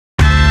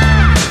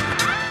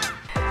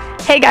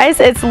Hey guys,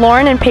 it's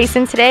Lauren and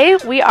Payson today.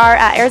 We are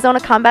at Arizona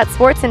Combat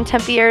Sports in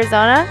Tempe,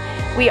 Arizona.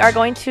 We are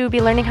going to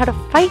be learning how to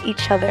fight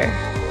each other.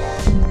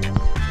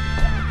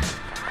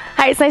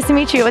 Hi, it's nice to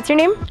meet you. What's your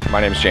name? My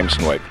name is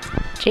Jameson White.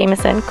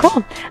 Jameson,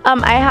 cool.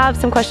 I have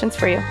some questions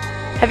for you.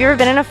 Have you ever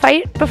been in a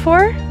fight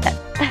before?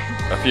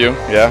 A few,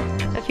 yeah.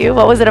 A few?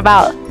 What was it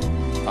about?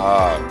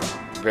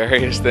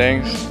 Various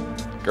things.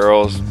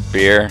 Girls,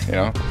 beer, you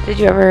know. Did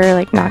you ever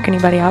like knock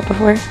anybody out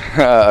before?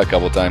 A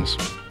couple times.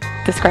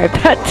 Describe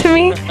that to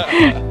me,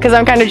 because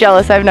I'm kind of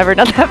jealous. I've never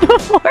done that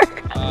before.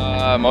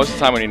 Most of the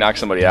time when you knock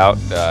somebody out,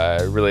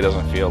 it really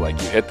doesn't feel like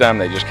you hit them.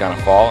 They just kind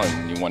of fall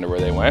and you wonder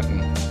where they went,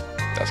 and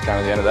that's kind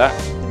of the end of that.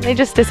 They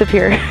just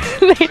disappear.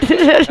 They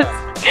just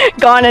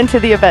gone into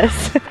the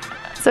abyss.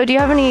 So do you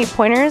have any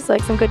pointers,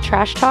 like some good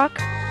trash talk?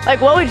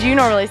 Like what would you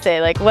normally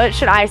say? Like what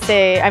should I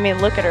say? I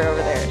mean, look at her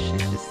over there.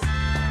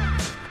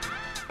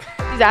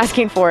 She's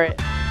asking for it.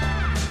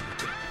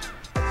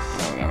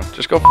 I don't know.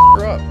 Just go f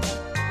her up.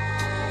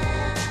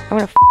 I'm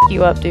gonna f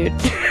you up, dude.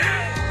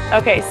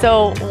 Okay,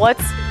 so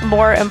what's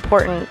more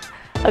important?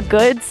 A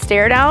good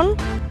stare down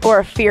or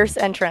a fierce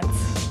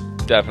entrance?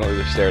 Definitely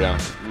the stare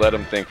down. Let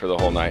them think for the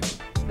whole night.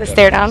 The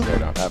stare down? Stare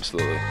down,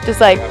 absolutely. Just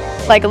like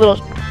a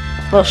little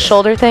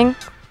shoulder thing?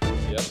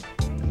 Yep.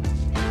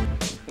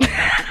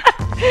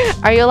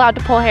 Are you allowed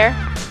to pull hair?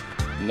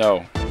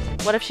 No.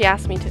 What if she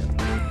asked me to?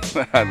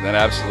 Then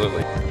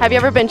absolutely. Have you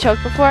ever been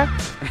choked before?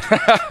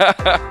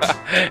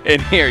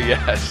 In here,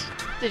 yes.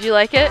 Did you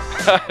like it?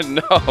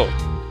 No.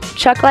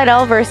 Chuck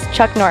Liddell versus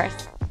Chuck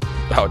Norris.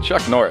 Oh,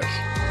 Chuck Norris.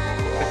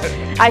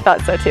 I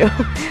thought so too.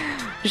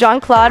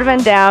 Jean-Claude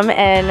Van Damme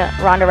and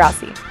Ronda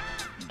Rousey.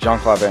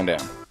 Jean-Claude Van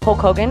Damme. Hulk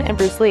Hogan and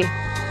Bruce Lee.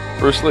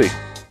 Bruce Lee.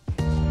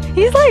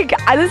 He's like,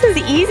 this is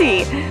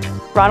easy.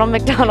 Ronald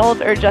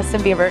McDonald or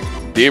Justin Bieber?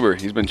 Bieber.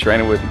 He's been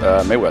training with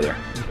Mayweather.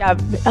 Yeah.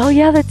 Oh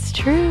yeah, that's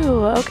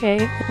true.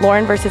 Okay.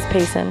 Lauren versus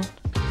Payson.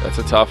 That's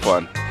a tough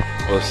one.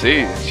 We'll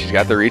see. She's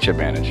got the reach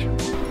advantage.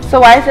 So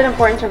why is it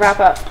important to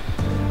wrap up?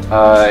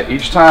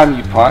 Each time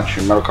you punch,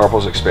 your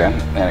metacarpals expand,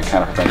 and it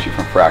kind of prevents you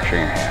from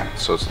fracturing your hand.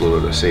 So it's a little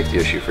bit of a safety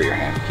issue for your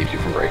hand. It keeps you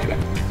from breaking it.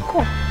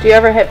 Cool. Do you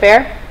ever hit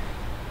bear?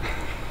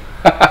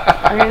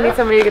 I'm gonna need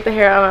somebody to get the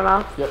hair out of my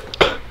mouth. Yep.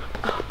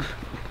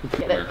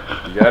 Get it.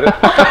 You got it?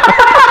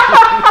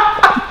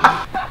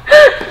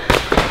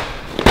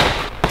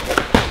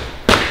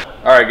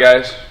 All right,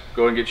 guys.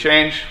 Go and get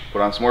changed.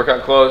 Put on some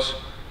workout clothes.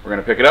 We're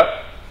gonna pick it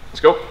up.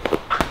 Let's go.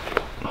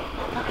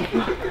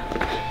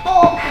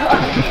 Oh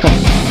God.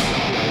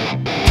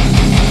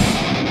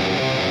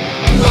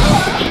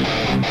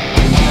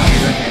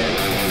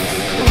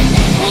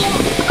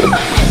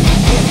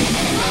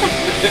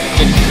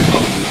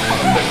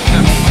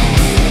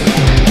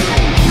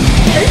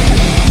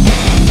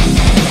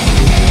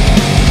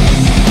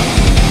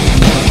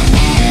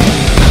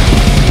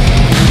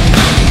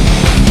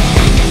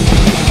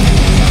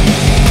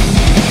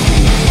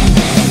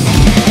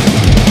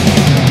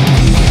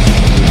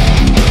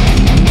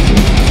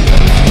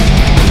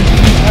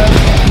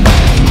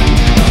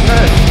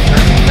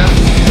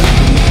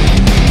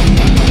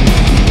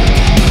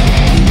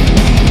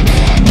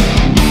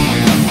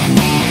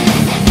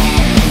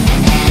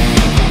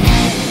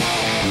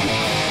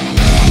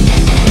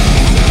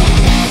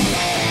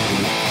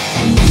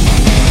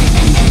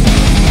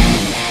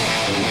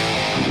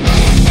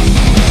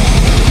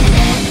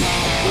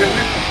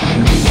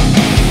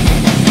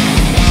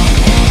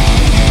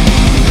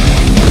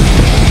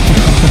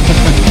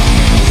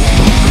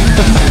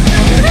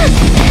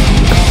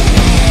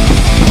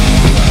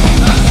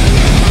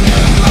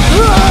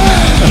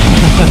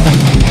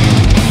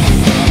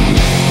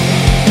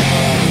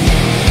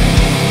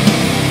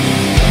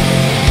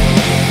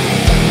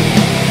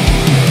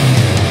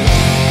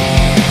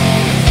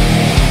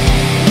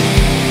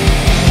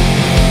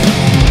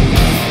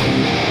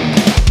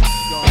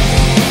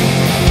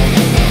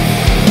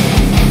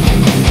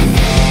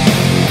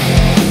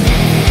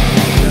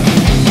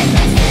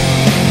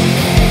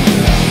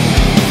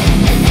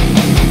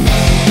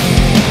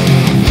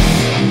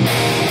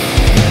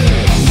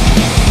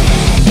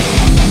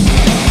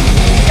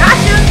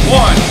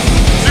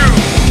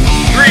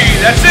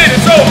 That's it,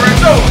 it's over,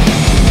 it's over.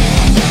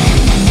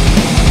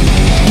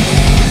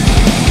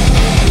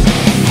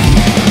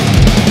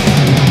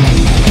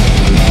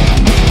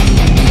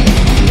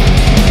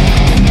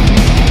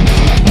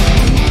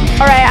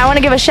 All right, I want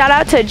to give a shout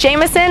out to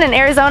Jameson and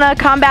Arizona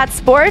Combat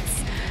Sports.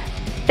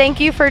 Thank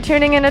you for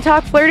tuning in to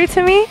Talk Flirty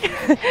to me.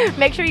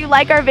 Make sure you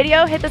like our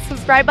video, hit the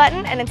subscribe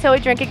button, and until we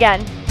drink again.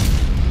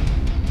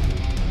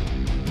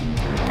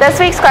 This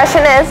week's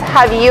question is,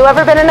 have you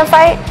ever been in a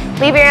fight?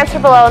 Leave your answer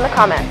below in the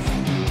comments.